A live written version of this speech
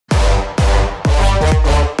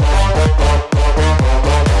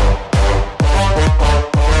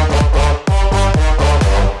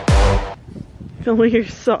only your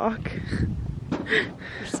sock.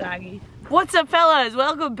 You're saggy. What's up, fellas?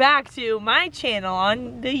 Welcome back to my channel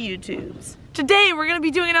on the YouTubes. Today we're gonna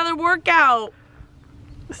be doing another workout.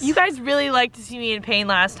 You guys really liked to see me in pain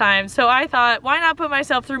last time, so I thought, why not put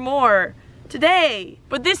myself through more today?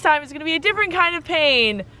 But this time it's gonna be a different kind of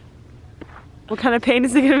pain. What kind of pain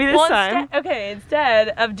is it gonna be this time? Instead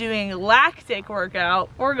of doing lactic workout,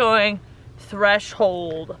 we're going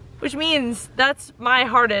threshold, which means that's my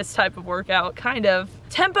hardest type of workout, kind of.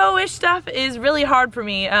 Tempo-ish stuff is really hard for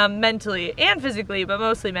me mentally and physically, but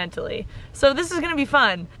mostly mentally. So this is gonna be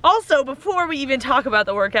fun. Also, before we even talk about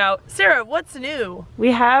the workout, Sarah, what's new?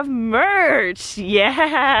 We have merch,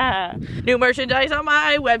 yeah! New merchandise on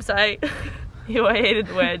my website. Ew, I hated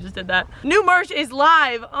the way I just did that. New merch is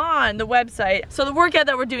live on the website. So the workout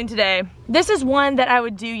that we're doing today, this is one that I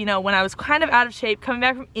would do, you know, when I was kind of out of shape, coming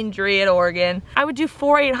back from injury at Oregon. I would do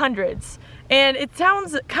 4x800s. And it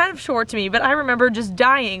sounds kind of short to me, but I remember just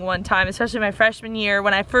dying one time, especially my freshman year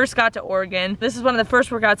when I first got to Oregon. This is one of the first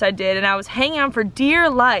workouts I did, and I was hanging on for dear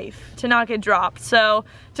life to not get dropped. So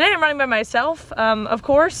today I'm running by myself, of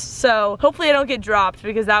course, so hopefully I don't get dropped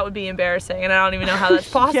because that would be embarrassing, and I don't even know how that's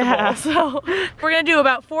possible. Yeah. So we're gonna do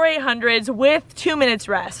about 4x800s with 2 minutes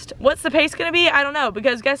rest. What's the pace gonna be? I don't know,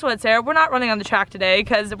 because guess what, Sarah? We're not running on the track today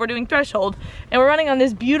because we're doing threshold, and we're running on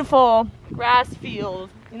this beautiful grass field.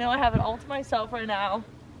 You know, I have it all to myself right now.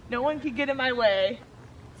 No one can get in my way.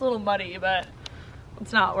 It's a little muddy, but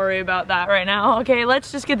let's not worry about that right now. Okay,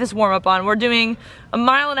 let's just get this warm-up on. We're doing a 1.5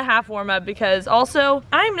 mile warm-up because also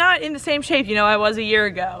I'm not in the same shape, you know, I was a year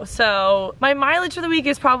ago. So my mileage for the week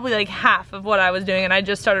is probably like half of what I was doing, and I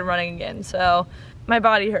just started running again. So my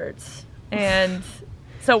body hurts. And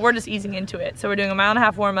so we're just easing into it. So we're doing a 1.5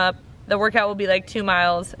 mile warm-up. The workout will be like 2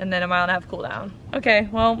 miles and then a 1.5 mile cool down. Okay,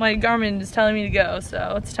 well, my Garmin is telling me to go,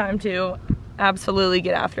 so it's time to absolutely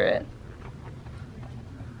get after it.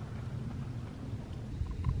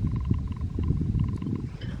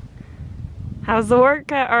 How's the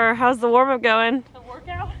workout, or how's the warm-up going? The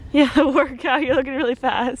workout? Yeah, the workout, you're looking really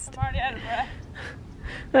fast. I'm already out of breath.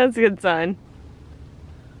 That's a good sign.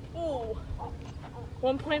 Ooh,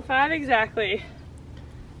 1.5 exactly.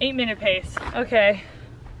 8-minute pace, okay.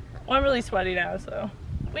 Well, I'm really sweaty now, so.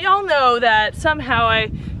 We all know that somehow I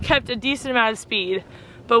kept a decent amount of speed,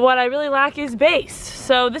 but what I really lack is base.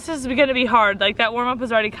 So this is gonna be hard. Like, that warm-up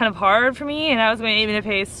was already kind of hard for me, and I was going 8-minute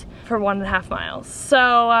pace for 1.5 miles.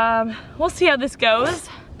 So we'll see how this goes.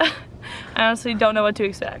 I honestly don't know what to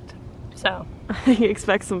expect, so. I think you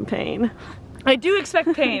expect some pain. I do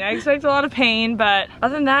expect pain. I expect a lot of pain, but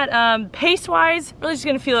other than that, pace-wise, really just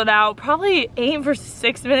gonna feel it out. Probably aim for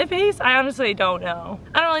 6-minute pace. I honestly don't know.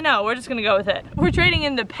 I don't really know. We're just gonna go with it. We're trading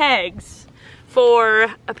in the pegs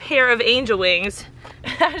for a pair of angel wings.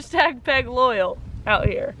 Hashtag peg loyal out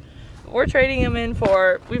here. We're trading them in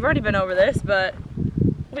for, we've already been over this, but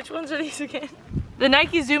which ones are these again? The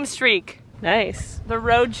Nike Zoom Streak. Nice. The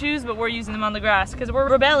road shoes, but we're using them on the grass because we're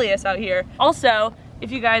rebellious out here. Also,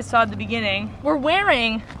 if you guys saw at the beginning, we're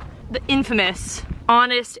wearing the infamous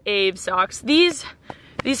Honest Abe socks. These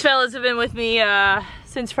fellas have been with me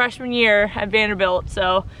since freshman year at Vanderbilt,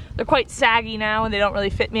 so they're quite saggy now and they don't really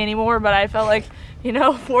fit me anymore, but I felt like, you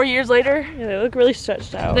know, 4 years later. Yeah, they look really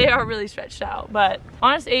stretched out. They are really stretched out, but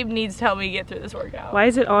Honest Abe needs to help me get through this workout. Why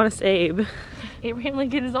is it Honest Abe? Abraham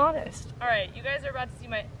Lincoln is honest. All right, you guys are about to see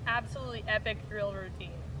my absolutely epic drill routine.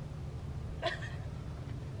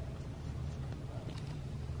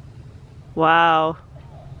 Wow.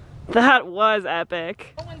 That was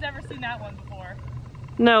epic. No one's ever seen that one before.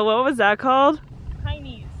 No, what was that called? High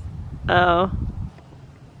knees. Oh.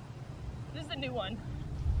 This is the new one.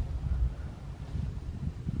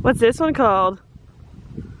 What's this one called?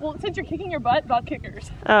 Well, since you're kicking your butt kickers.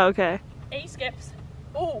 Oh, okay. A skips.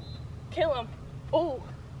 Oh, kill him. Oh,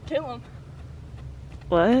 kill him.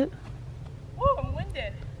 What? Oh, I'm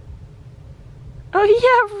winded. Oh,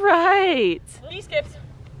 yeah, right. B skips.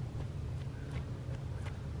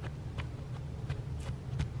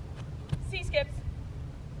 C skips.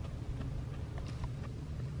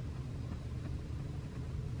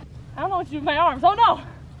 I don't know what to do with my arms. Oh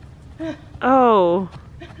no! Oh.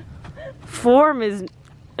 Form is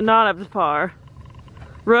not up to par.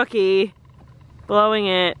 Rookie. Blowing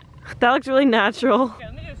it. That looks really natural. Okay,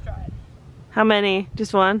 let me just try it. How many?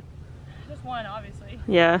 Just one? Just one, obviously.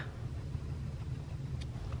 Yeah.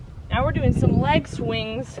 Now we're doing some leg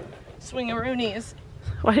swings. Swing-a-roonies.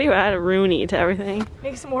 Why do you add a Rooney to everything?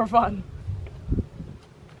 Makes it more fun.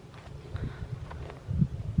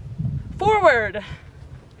 Forward!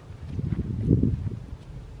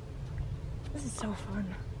 This is so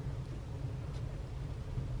fun.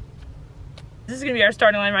 This is gonna be our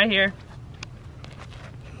starting line right here.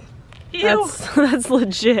 Ew. That's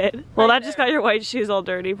legit. Well, that just got your white shoes all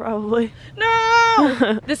dirty, probably.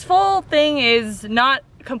 No! This full thing is not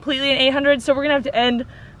completely an 800, so we're gonna have to end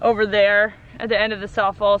over there at the end of the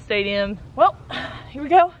softball stadium. Well, here we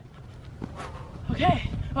go. Okay,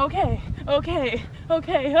 okay, okay,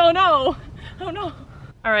 okay. Oh no, oh no.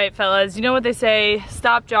 All right, fellas, you know what they say,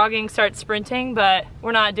 stop jogging, start sprinting, but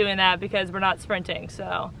we're not doing that because we're not sprinting,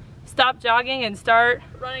 so stop jogging and start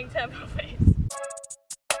running tempo pace.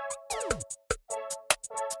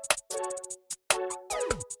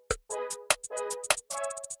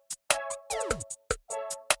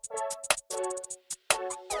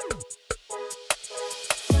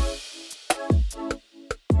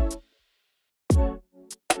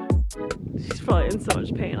 She's probably in so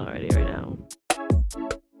much pain already right now.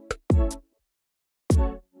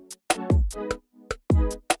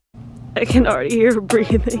 I can already hear her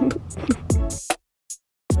breathing.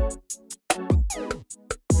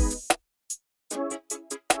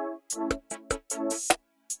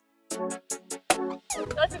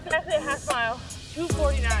 That's exactly a half mile,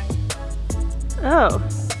 2:49. Oh.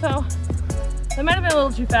 So, that might have been a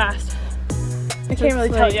little too fast. I can't really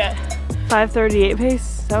tell yet. 5:38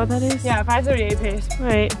 pace, is that what that is? Yeah, 5:38 pace.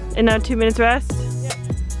 Right, and now 2 minutes rest? Yep.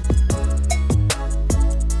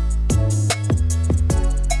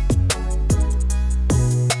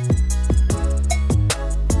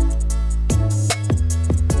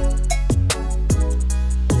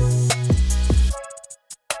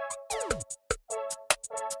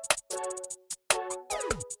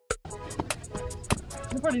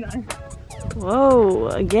 Whoa,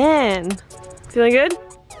 again. Feeling good?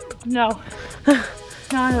 No,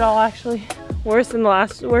 not at all actually. Worse than the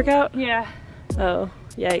last workout? Yeah. Oh,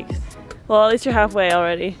 yikes. Well, at least you're halfway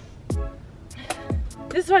already.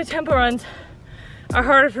 This is why tempo runs are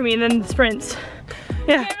harder for me than the sprints.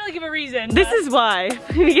 Yeah. I can't really give a reason. This is why.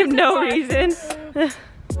 We give no reason.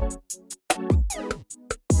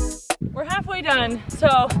 We're halfway done,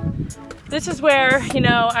 so this is where, you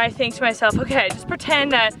know, I think to myself, okay, just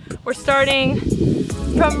pretend that we're starting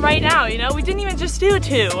from right now, you know? We didn't even just do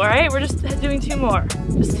 2, all right? We're just doing 2 more.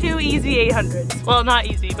 Just 2 easy 800s. Well, not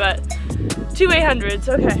easy, but 2 800s,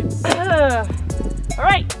 okay. All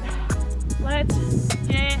right, let's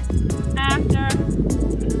get after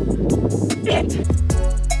it.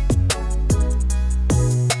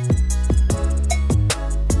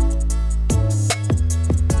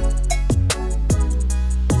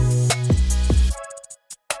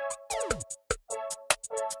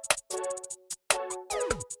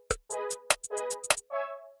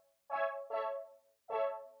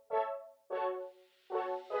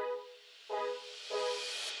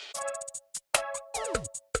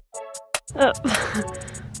 Oh,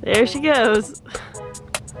 there she goes.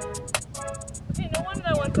 Okay, no wonder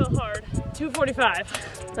that one felt hard. 2:45.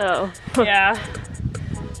 Oh. Yeah.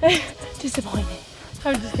 Disappointed.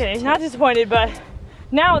 I'm just kidding. Not disappointed, but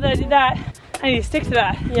now that I did that, I need to stick to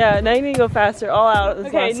that. Yeah, now you need to go faster, all out.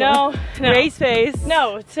 Okay, no. Race pace.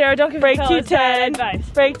 No, Sarah, don't give Break me bad 210. advice.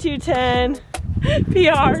 Break 210.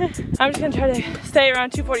 PR. I'm just gonna try to stay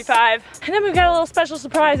around 2:45. And then we've got a little special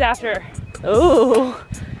surprise after. Ooh,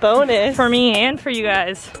 bonus. For me and for you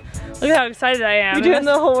guys. Look at how excited I am. You're doing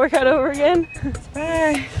the whole workout over again?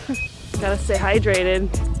 Right. Gotta stay hydrated.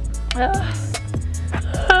 All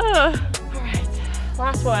right,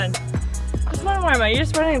 last one. Just one more, You're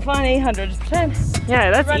just running a fun 800. Just pretend. Yeah,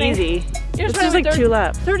 that's easy. You're It's just just like 2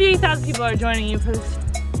 laps. 38,000 people are joining you for this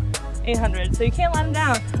 800, so you can't let them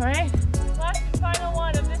down, all right? Last and final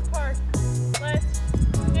one of this part. Let's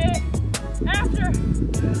get after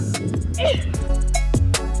it.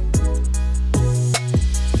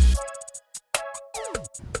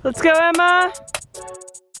 Let's go, Emma.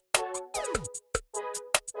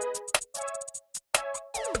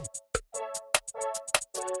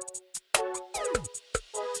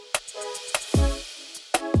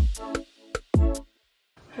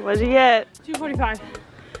 What'd you get? 2:45.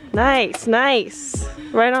 Nice, nice.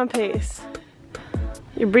 Right on pace.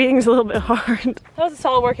 Your breathing's a little bit hard. That was a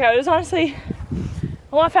solid workout. It was honestly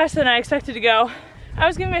a lot faster than I expected to go. I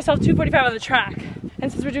was giving myself 2:45 on the track,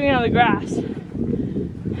 and since we're doing it on the grass,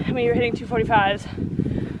 I mean, you're hitting 2:45s.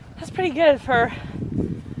 That's pretty good for,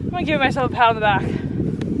 I'm gonna give myself a pat on the back.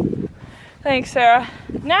 Thanks, Sarah.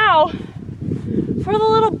 Now, for the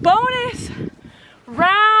little bonus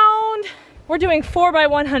round, we're doing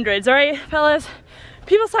 4x100s, all right, fellas?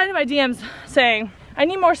 People slide in my DMs saying, I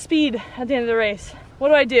need more speed at the end of the race. What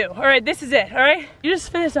do I do? All right, this is it, all right? You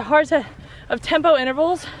just finished a hard set of tempo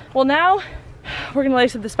intervals. Well, now we're gonna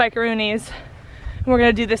lace up the spiker-oonies, and we're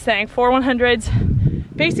gonna do this thing, 4 100s,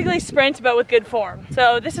 basically sprint, but with good form.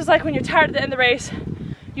 So this is like when you're tired at the end of the race,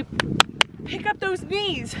 you pick up those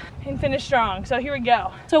knees and finish strong. So here we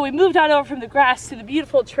go. So we moved on over from the grass to the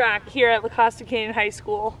beautiful track here at La Costa Canyon High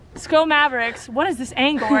School. Let's go Mavericks. What is this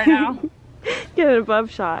angle right now? Get an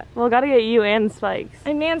above shot. Well, gotta get you and Spikes.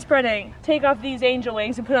 I'm man spreading. Take off these angel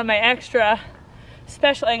wings and put on my extra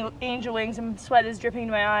special angel wings, and sweat is dripping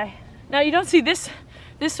to my eye. Now you don't see this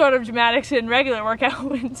sort of dramatics in regular workout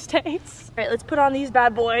Wednesdays. All right, let's put on these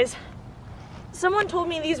bad boys. Someone told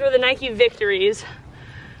me these were the Nike Victories,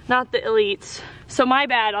 not the Elites. So my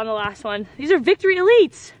bad on the last one. These are Victory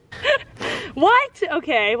Elites. What?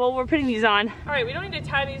 Okay, well, we're putting these on. All right, we don't need to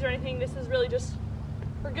tie these or anything. This is really just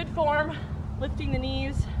for good form, lifting the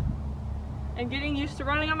knees and getting used to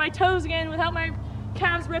running on my toes again without my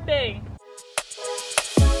calves ripping.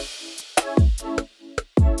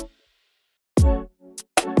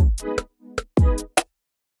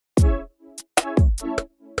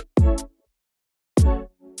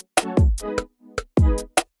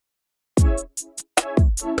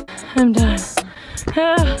 I'm done.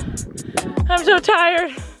 I'm so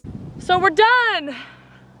tired. So we're done.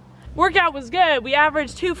 Workout was good. We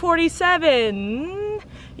averaged 247.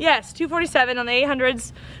 Yes, 247 on the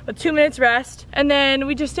 800s with 2 minutes rest. And then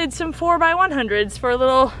we just did some 4x100s for a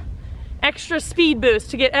little extra speed boost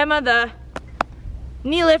to get Emma, the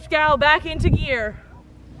knee lift gal, back into gear.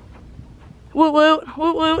 Woot woot,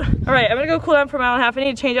 woot woot. All right, I'm gonna go cool down for a mile and a half. I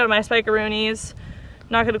need to change out of my Spiker-Roonies.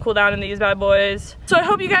 Not gonna cool down in these bad boys. So I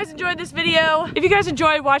hope you guys enjoyed this video. If you guys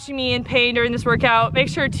enjoyed watching me in pain during this workout, make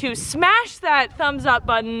sure to smash that thumbs up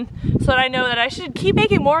button so that I know that I should keep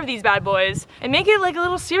making more of these bad boys and make it like a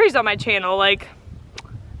little series on my channel. Like,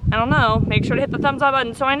 I don't know, make sure to hit the thumbs up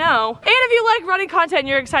button so I know. And if you like running content and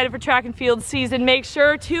you're excited for track and field season, make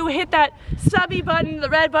sure to hit that subby button, the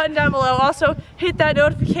red button down below. Also hit that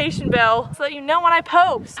notification bell so that you know when I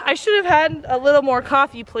post. I should have had a little more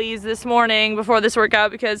coffee, please, this morning before this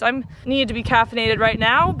workout because I'm needed to be caffeinated right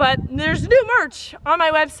now, but there's new merch on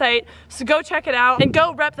my website, so go check it out and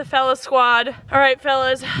go rep the fellas squad. All right,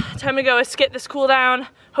 fellas, time to go skip this cool down.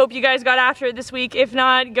 Hope you guys got after it this week. If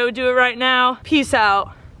not, go do it right now. Peace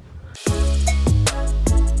out.